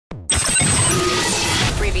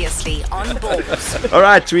Previously on Ballz. All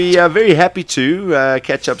right, we are very happy to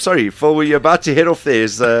catch up. Sorry, Phil, were you about to head off there?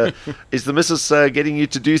 Is the missus getting you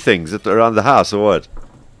to do things around the house or what?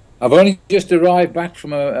 I've only just arrived back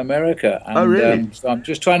from America, and really? so I'm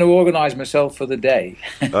just trying to organise myself for the day.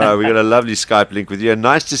 All right, we got a lovely Skype link with you. And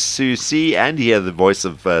nice to see and hear the voice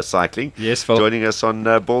of cycling. Yes, Phil. Joining us on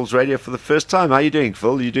Ballz Radio for the first time. How are you doing,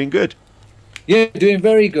 Phil? Are you doing good? Yeah, doing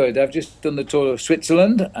very good. I've just done the tour of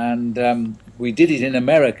Switzerland, and we did it in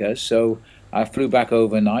America, so I flew back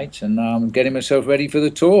overnight, and now I'm getting myself ready for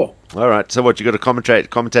the tour. All right, so what, you got to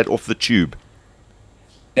commentate off the tube?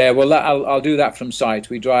 Yeah, well, I'll do that from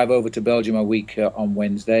site. We drive over to Belgium a week on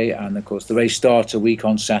Wednesday, and of course the race starts a week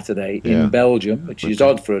on Saturday in Belgium, which is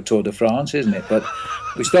odd for a Tour de France, isn't it? But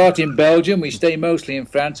we start in Belgium, we stay mostly in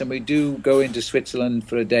France, and we do go into Switzerland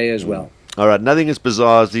for a day as well. All right, nothing as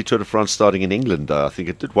bizarre as the Tour de France starting in England. I think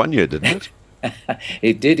it did 1 year, didn't it?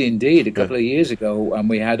 It did indeed. A couple of years ago, and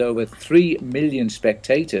we had over 3 million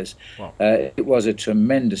spectators. Wow. It was a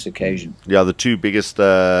tremendous occasion. Yeah, the two biggest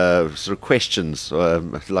sort of questions,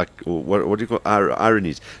 what do you call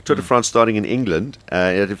ironies? Tour de France starting in England.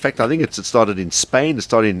 In fact, I think it started in Spain. It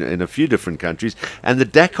started in a few different countries, and the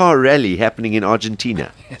Dakar Rally happening in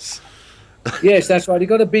Argentina. Yes. Yes, that's right. It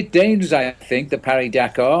got a bit dangerous, I think, the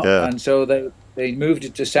Paris-Dakar, and so they moved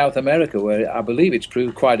it to South America, where I believe it's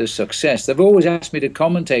proved quite a success. They've always asked me to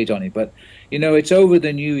commentate on it, but, you know, it's over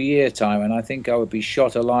the New Year time, and I think I would be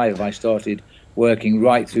shot alive if I started working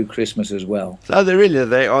right through Christmas as well. So they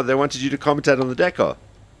wanted you to commentate on the Dakar?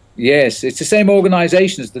 Yes, it's the same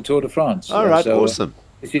organisation as the Tour de France. All right, awesome.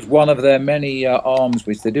 This is one of their many arms,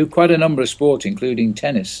 which they do quite a number of sports, including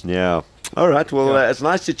tennis. Yeah. All right, well, it's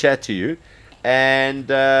nice to chat to you.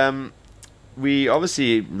 And we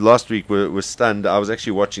obviously last week were stunned. I was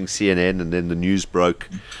actually watching CNN, and then the news broke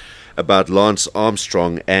about Lance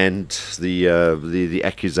Armstrong and the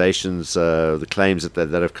accusations, the claims that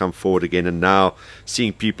have come forward again, and now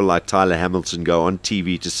seeing people like Tyler Hamilton go on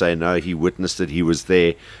TV to say no, he witnessed it, he was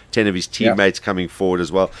there. 10 of his teammates coming forward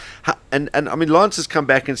as well. And I mean, Lance has come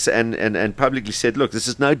back and publicly said, look, this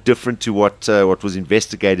is no different to what was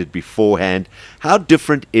investigated beforehand. How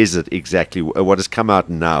different is it exactly, what has come out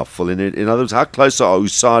now? In other words, how close are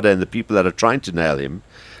USADA and the people that are trying to nail him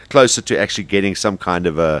closer to actually getting some kind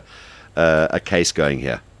of a case going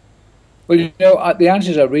here? Well, you know, the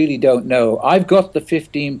answers I really don't know. I've got the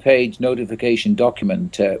 15-page notification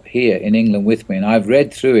document here in England with me, and I've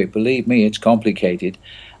read through it. Believe me, it's complicated.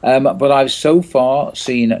 But I've so far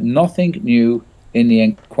seen nothing new in the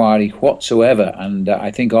inquiry whatsoever. And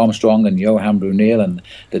I think Armstrong and Johan Brunel and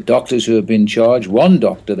the doctors who have been charged, one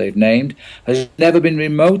doctor they've named, has never been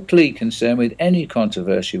remotely concerned with any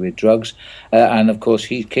controversy with drugs. And, of course,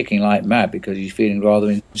 he's kicking like mad because he's feeling rather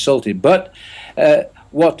insulted. But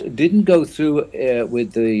what didn't go through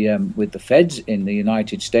with the feds in the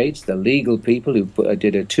United States, the legal people who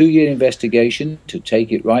did a 2-year investigation to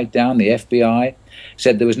take it right down, the FBI,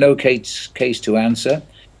 said there was no case to answer.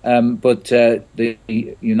 But the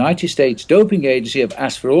United States Doping Agency have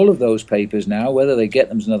asked for all of those papers now. Whether they get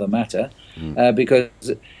them is another matter, because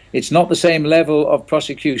it's not the same level of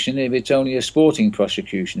prosecution if it's only a sporting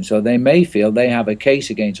prosecution. So they may feel they have a case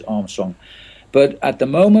against Armstrong. But at the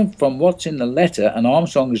moment, from what's in the letter, and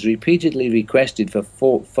Armstrong has repeatedly requested for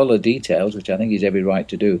fuller details, which I think he's every right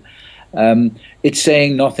to do, it's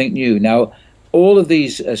saying nothing new. Now, all of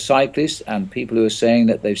these cyclists and people who are saying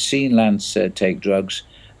that they've seen Lance take drugs,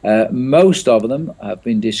 most of them have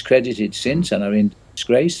been discredited since and are in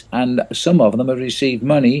disgrace, and some of them have received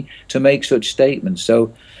money to make such statements.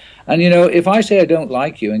 So, and you know, if I say I don't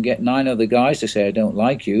like you and get 9 other guys to say I don't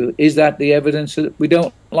like you, is that the evidence that we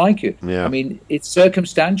don't like you? Yeah. I mean, it's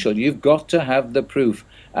circumstantial. You've got to have the proof,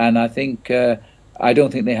 and I think I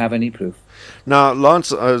don't think they have any proof. Now,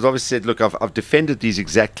 Lance has obviously said, look, I've defended these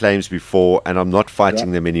exact claims before, and I'm not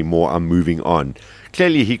fighting them anymore. I'm moving on.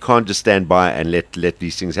 Clearly, he can't just stand by and let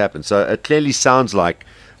these things happen. So it clearly sounds like,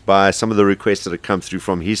 by some of the requests that have come through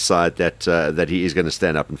from his side, that he is going to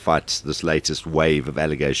stand up and fight this latest wave of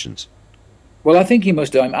allegations. Well, I think he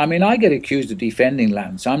must do. I mean, I get accused of defending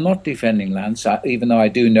Lance. I'm not defending Lance, even though I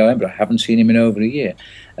do know him, but I haven't seen him in over a year.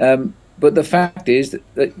 But the fact is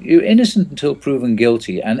that you're innocent until proven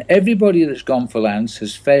guilty, and everybody that's gone for Lance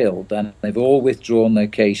has failed, and they've all withdrawn their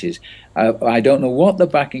cases. I don't know what the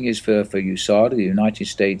backing is for USADA, the United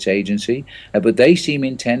States agency, but they seem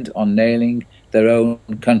intent on nailing their own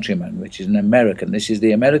countryman, which is an American. This is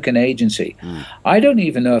the American agency. I don't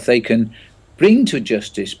even know if they can bring to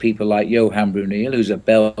justice people like Johan Brunel, who's a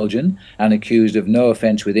Belgian and accused of no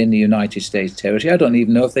offence within the United States territory. I don't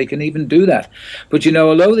even know if they can even do that. But, you know,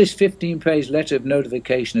 although this 15-page letter of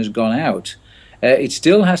notification has gone out, It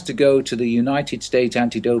still has to go to the United States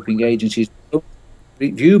Anti-Doping Agency's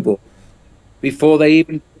review board before they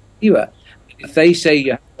even review it. If they say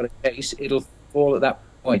you have got a case, it'll fall at that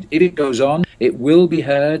point. If it goes on, it will be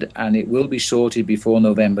heard and it will be sorted before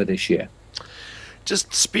November this year.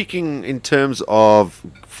 Just speaking in terms of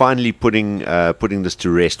finally putting this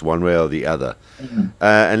to rest one way or the other,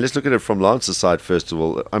 and let's look at it from Lance's side first of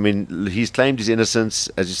all. I mean, he's claimed his innocence.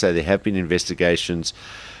 As you say, there have been investigations.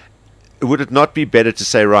 Would it not be better to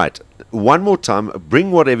say, right, one more time,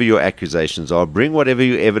 bring whatever your accusations are, bring whatever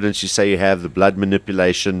your evidence you say you have, the blood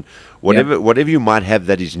manipulation, whatever you might have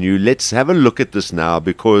that is new. Let's have a look at this now,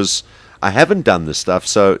 because I haven't done this stuff,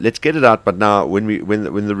 so let's get it out. But now,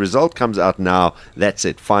 when the result comes out now, that's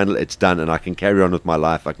it, final, it's done, and I can carry on with my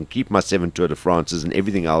life. I can keep my 7 Tour de France's and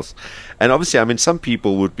everything else. And obviously, I mean, some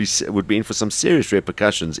people would be in for some serious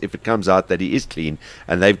repercussions if it comes out that he is clean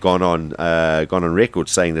and they've gone on record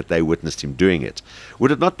saying that they witnessed him doing it.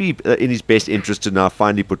 Would it not be in his best interest to now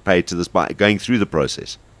finally put pay to this by going through the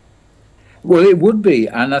process? Well, it would be,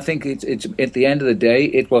 and I think it's at the end of the day,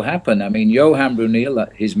 it will happen. I mean, Johan Brunel,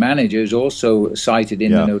 his manager, is also cited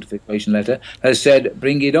in the notification letter, has said,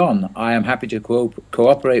 bring it on. I am happy to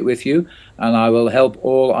cooperate with you, and I will help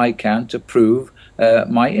all I can to prove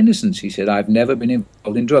my innocence. He said, I've never been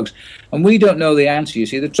involved in drugs. And we don't know the answer. You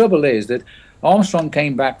see, the trouble is that Armstrong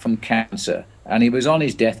came back from cancer, and he was on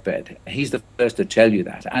his deathbed. He's the first to tell you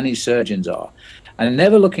that, and his surgeons are. And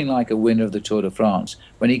never looking like a winner of the Tour de France.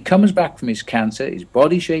 When he comes back from his cancer, his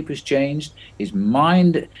body shape has changed, his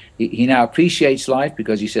mind, he now appreciates life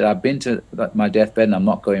because he said, I've been to my deathbed and I'm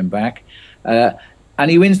not going back.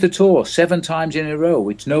 And he wins the Tour 7 times in a row,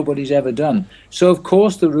 which nobody's ever done. So, of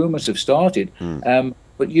course, the rumours have started.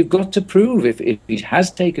 But you've got to prove if he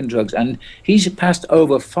has taken drugs. And he's passed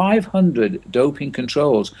over 500 doping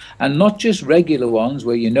controls, and not just regular ones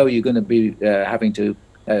where you know you're going to be having to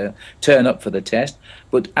turn up for the test,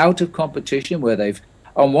 but out of competition where they've,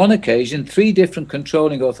 on one occasion, 3 different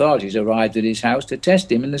controlling authorities arrived at his house to test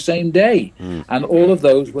him in the same day, and all of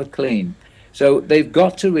those were clean. So they've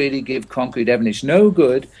got to really give concrete evidence. No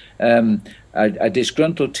good a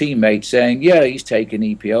disgruntled teammate saying, yeah, he's taken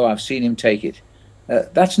EPO, I've seen him take it.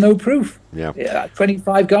 That's no proof.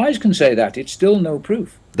 25 guys can say that. It's still no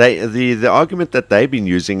proof. The argument that they've been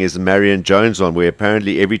using is the Marion Jones one, where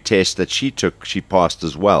apparently every test that she took, she passed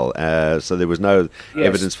as well. So there was no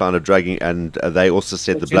evidence found of drugging, and they also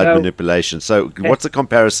said the blood manipulation. So what's the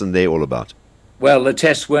comparison there all about? Well, the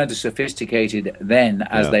tests weren't as sophisticated then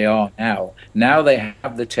as they are now. Now they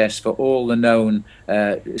have the tests for all the known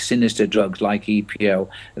sinister drugs like EPO.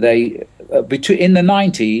 In the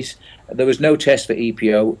 90s, there was no test for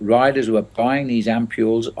EPO. Riders were buying these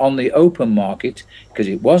ampules on the open market because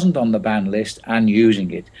it wasn't on the ban list and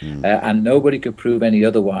using it. And nobody could prove any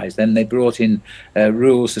otherwise. Then they brought in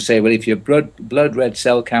rules to say, well, if your blood red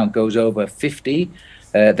cell count goes over 50,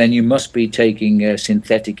 then you must be taking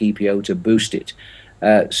synthetic EPO to boost it.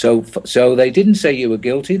 So they didn't say you were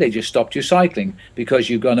guilty. They just stopped you cycling because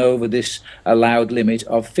you've gone over this allowed limit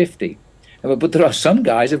of 50. But there are some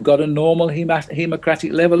guys who've got a normal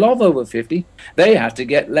hemocratic level of over 50. They had to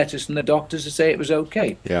get letters from the doctors to say it was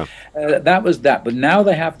okay. That was that. But now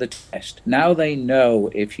they have the test. Now they know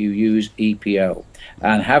if you use EPO,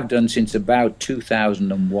 and have done since about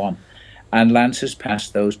 2001. And Lance has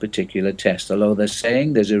passed those particular tests. Although they're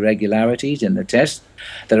saying there's irregularities in the test,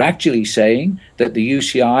 they're actually saying that the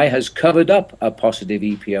UCI has covered up a positive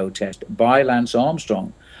EPO test by Lance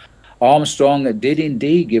Armstrong. Armstrong did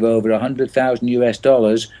indeed give over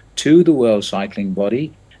 $100,000 to the World Cycling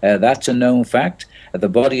Body. That's a known fact. The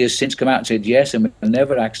body has since come out and said yes, and will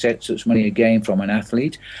never accept such money again from an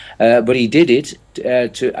athlete. But he did it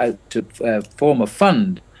to form a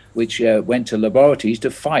fund which went to laboratories to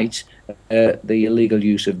fight the illegal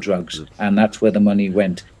use of drugs, and that's where the money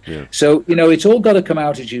went. So, it's all got to come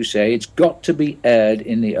out, as you say. It's got to be aired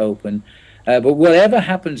in the open. But whatever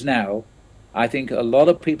happens now, I think a lot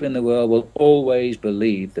of people in the world will always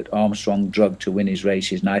believe that Armstrong drugged to win his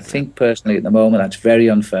races, and I think personally at the moment that's very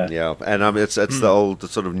unfair. And it's the old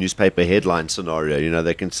sort of newspaper headline scenario.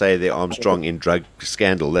 They can say they're Armstrong in drug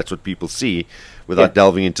scandal. That's what people see without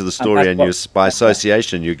delving into the story, and by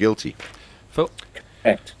association you're guilty. Phil?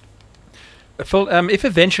 Correct. Phil, if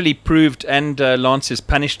eventually proved and Lance is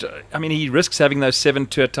punished, I mean, he risks having those 7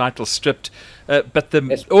 Tour titles stripped, but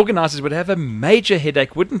the organisers would have a major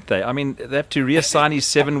headache, wouldn't they? I mean, they have to reassign his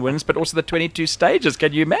 7 wins, but also the 22 stages.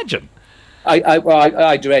 Can you imagine?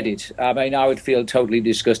 I dread it. I mean, I would feel totally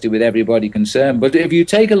disgusted with everybody concerned. But if you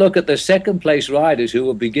take a look at the second place riders who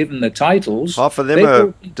will be given the titles, half of them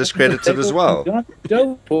are discredited as well.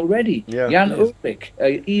 Dope already. Yeah. Jan Ullrich,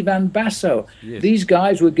 Ivan Basso. Yes. These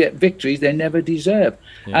guys would get victories they never deserve.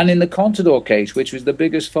 Yes. And in the Contador case, which was the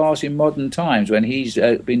biggest farce in modern times, when he's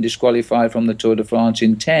been disqualified from the Tour de France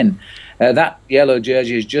in 10, that yellow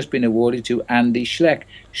jersey has just been awarded to Andy Schleck.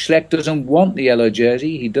 Schleck doesn't want the yellow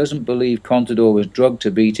jersey. He doesn't believe Contador was drugged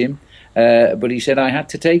to beat him. But he said, I had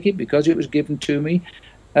to take it because it was given to me.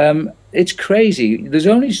 It's crazy. There's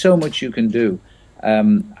only so much you can do.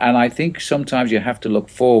 And I think sometimes you have to look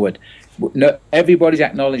forward. No, everybody's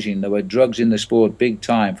acknowledging there were drugs in the sport big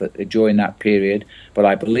time during that period. But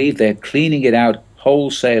I believe they're cleaning it out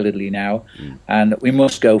wholesaledly now, and we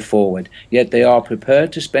must go forward. Yet they are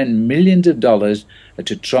prepared to spend millions of dollars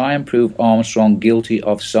to try and prove Armstrong guilty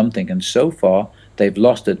of something, and so far they've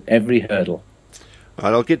lost at every hurdle. All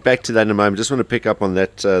right, I'll get back to that in a moment. Just want to pick up on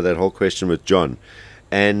that whole question with John.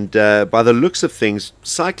 And by the looks of things,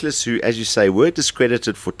 cyclists who, as you say, were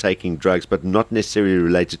discredited for taking drugs but not necessarily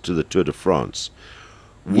related to the Tour de France,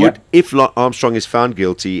 would, if Armstrong is found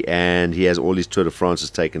guilty and he has all his Tour de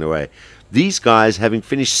France's taken away, these guys, having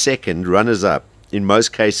finished second, runners-up, in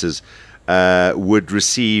most cases, would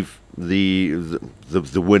receive the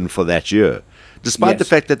win for that year, despite the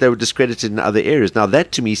fact that they were discredited in other areas. Now,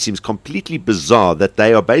 that to me seems completely bizarre, that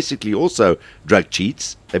they are basically also drug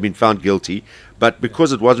cheats. They've been found guilty, but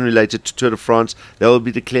because it wasn't related to Tour de France, they will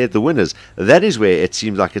be declared the winners. That is where it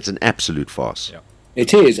seems like it's an absolute farce. Yeah.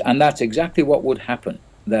 It is, and that's exactly what would happen.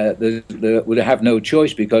 They would have no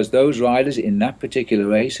choice, because those riders in that particular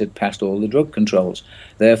race had passed all the drug controls.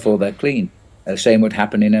 Therefore, they're clean. Same would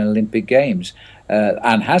happen in an Olympic Games,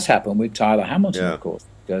 and has happened with Tyler Hamilton, of course,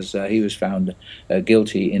 because he was found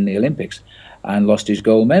guilty in the Olympics and lost his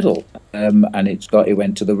gold medal. And he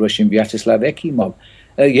went to the Russian Vyacheslav mob.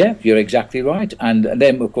 You're exactly right. And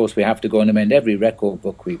then, of course, we have to go and amend every record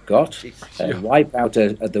book we've got, wipe out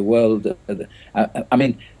the world. I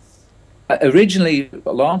mean, originally,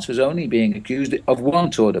 Lance was only being accused of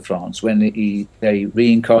one Tour de France when they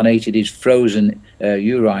reincarnated his frozen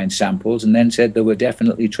urine samples and then said there were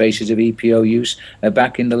definitely traces of EPO use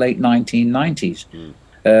back in the late 1990s.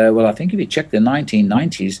 Well, I think if you check the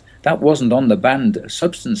 1990s, that wasn't on the banned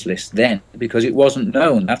substance list then, because it wasn't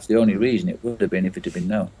known. That's the only reason it would have been if it had been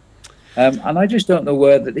known. And I just don't know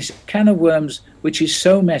where that this can of worms, which is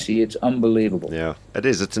so messy, it's unbelievable. Yeah, it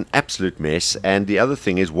is. It's an absolute mess. And the other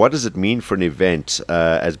thing is, what does it mean for an event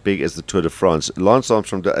as big as the Tour de France? Lance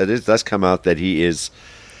Armstrong, does come out that he is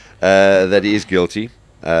guilty.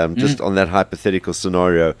 Just on that hypothetical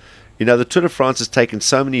scenario, you know, the Tour de France has taken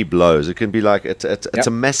so many blows. It can be like it's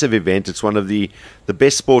a massive event. It's one of the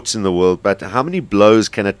best sports in the world. But how many blows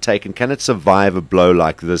can it take, and can it survive a blow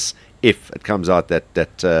like this if it comes out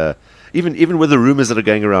that even with the rumours that are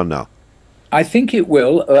going around now? I think it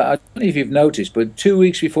will. I don't know if you've noticed, but 2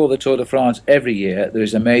 weeks before the Tour de France every year, there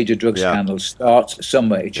is a major drug scandal starts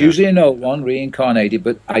somewhere. It's usually an old one, reincarnated,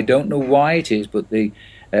 but I don't know why it is, but the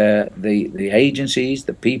agencies,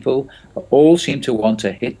 the people, all seem to want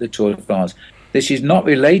to hit the Tour de France. This is not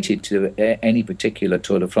related to any particular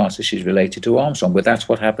Tour de France. This is related to Armstrong, but that's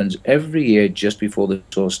what happens every year just before the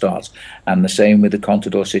Tour starts. And the same with the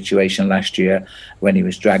Contador situation last year when he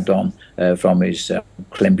was dragged on from his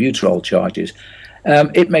clenbuterol charges.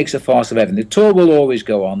 It makes a farce of everything. The Tour will always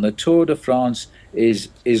go on. The Tour de France is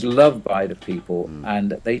loved by the people,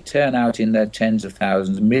 and they turn out in their tens of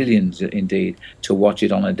thousands, millions indeed, to watch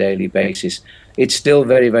it on a daily basis. It's still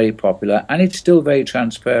very, very popular, and it's still very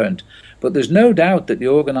transparent. But there's no doubt that the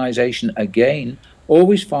organisation, again,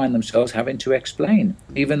 always find themselves having to explain,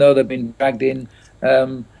 even though they've been dragged in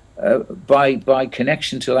by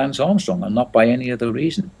connection to Lance Armstrong and not by any other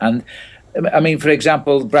reason. And I mean, for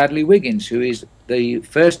example, Bradley Wiggins, who is the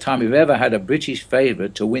first time we've ever had a British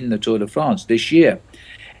favourite to win the Tour de France this year.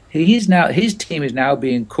 His team is now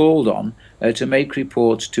being called on to make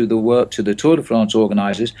reports to the Tour de France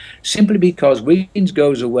organisers, simply because Wiggins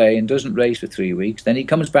goes away and doesn't race for 3 weeks. Then he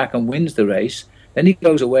comes back and wins the race. Then he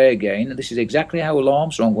goes away again. And this is exactly how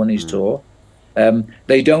Armstrong won his Tour.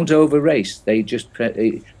 They don't over-race. They just,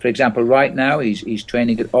 for example, right now he's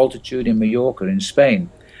training at altitude in Mallorca in Spain.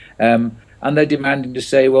 And they're demanding to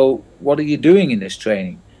say, well, what are you doing in this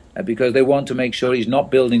training? Because they want to make sure he's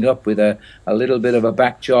not building up with a little bit of a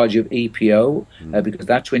back charge of EPO, because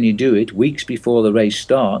that's when you do it, weeks before the race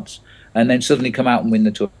starts, and then suddenly come out and win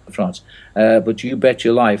the Tour de France. But you bet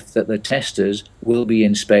your life that the testers will be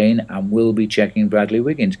in Spain and will be checking Bradley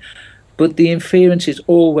Wiggins. But the inference is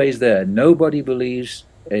always there. Nobody believes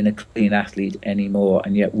in a clean athlete anymore.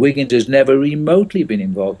 And yet Wiggins has never remotely been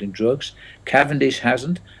involved in drugs. Cavendish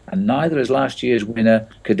hasn't, and neither has last year's winner,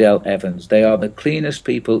 Cadel Evans. They are the cleanest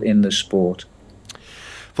people in the sport.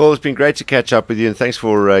 Phil, it's been great to catch up with you, and thanks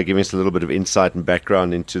for giving us a little bit of insight and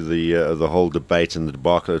background into the whole debate and the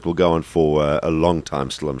debacle. It will go on for a long time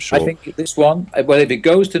still, I'm sure. I think this one, well, if it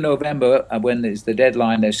goes to November, when it's the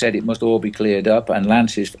deadline, they said it must all be cleared up, and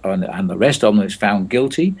Lance is, and the rest of them is found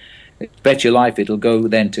guilty. Bet your life it'll go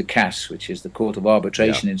then to CAS, which is the Court of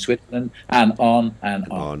Arbitration in Switzerland, and on and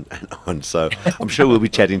on. So I'm sure we'll be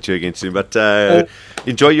chatting to you again soon. But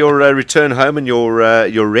enjoy your return home and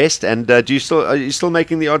your rest. And are you still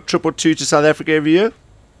making the odd trip or two to South Africa every year?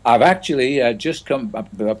 I've actually just come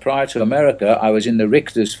prior to America. I was in the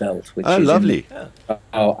Richtersveld, which is lovely.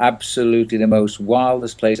 Absolutely the most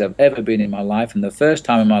wildest place I've ever been in my life, and the first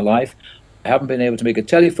time in my life I haven't been able to make a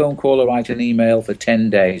telephone call or write an email for 10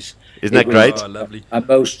 days. Isn't that great? Lovely. A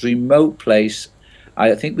most remote place.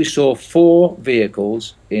 I think we saw 4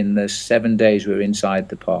 vehicles in the 7 days we were inside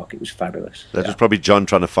the park. It was fabulous. That was probably John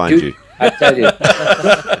trying to find you. I tell you.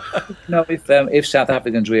 If South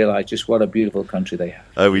Africans realise just what a beautiful country they have.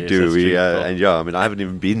 Oh, we do. I mean, I haven't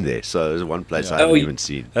even been there, so there's one place I haven't even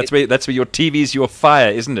seen. That's where your TV's your fire,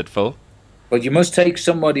 isn't it, Phil? But you must take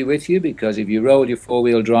somebody with you, because if you roll your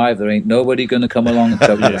 4-wheel drive, there ain't nobody going to come along and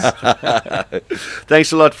tell you that.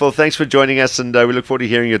 Thanks a lot, Phil. Thanks for joining us, and we look forward to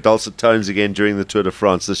hearing your dulcet tones again during the Tour de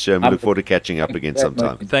France this year, and we look forward to catching up again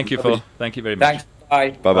sometime. Thank you, Phil. Thank you very much. Thanks. Bye.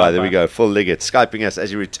 Bye-bye. There we go. Phil Liggett Skyping us as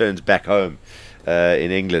he returns back home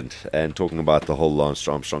in England and talking about the whole Lance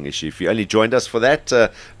Armstrong issue. If you only joined us for that,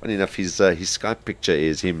 funny enough, his Skype picture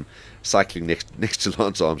is him cycling next to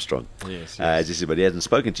Lance Armstrong. Yes. As you said, but he hasn't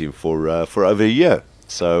spoken to him for over a year.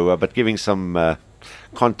 So, but giving some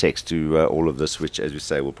context to all of this, which, as we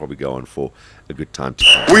say, will probably go on for a good time to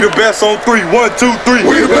come. We the best on 3. 1, 2, 3.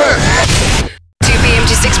 We the best. 2 p.m.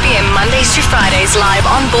 to 6 p.m. Mondays to Fridays live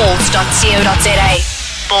on Ballz.co.za.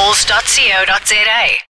 Ballz.co.za.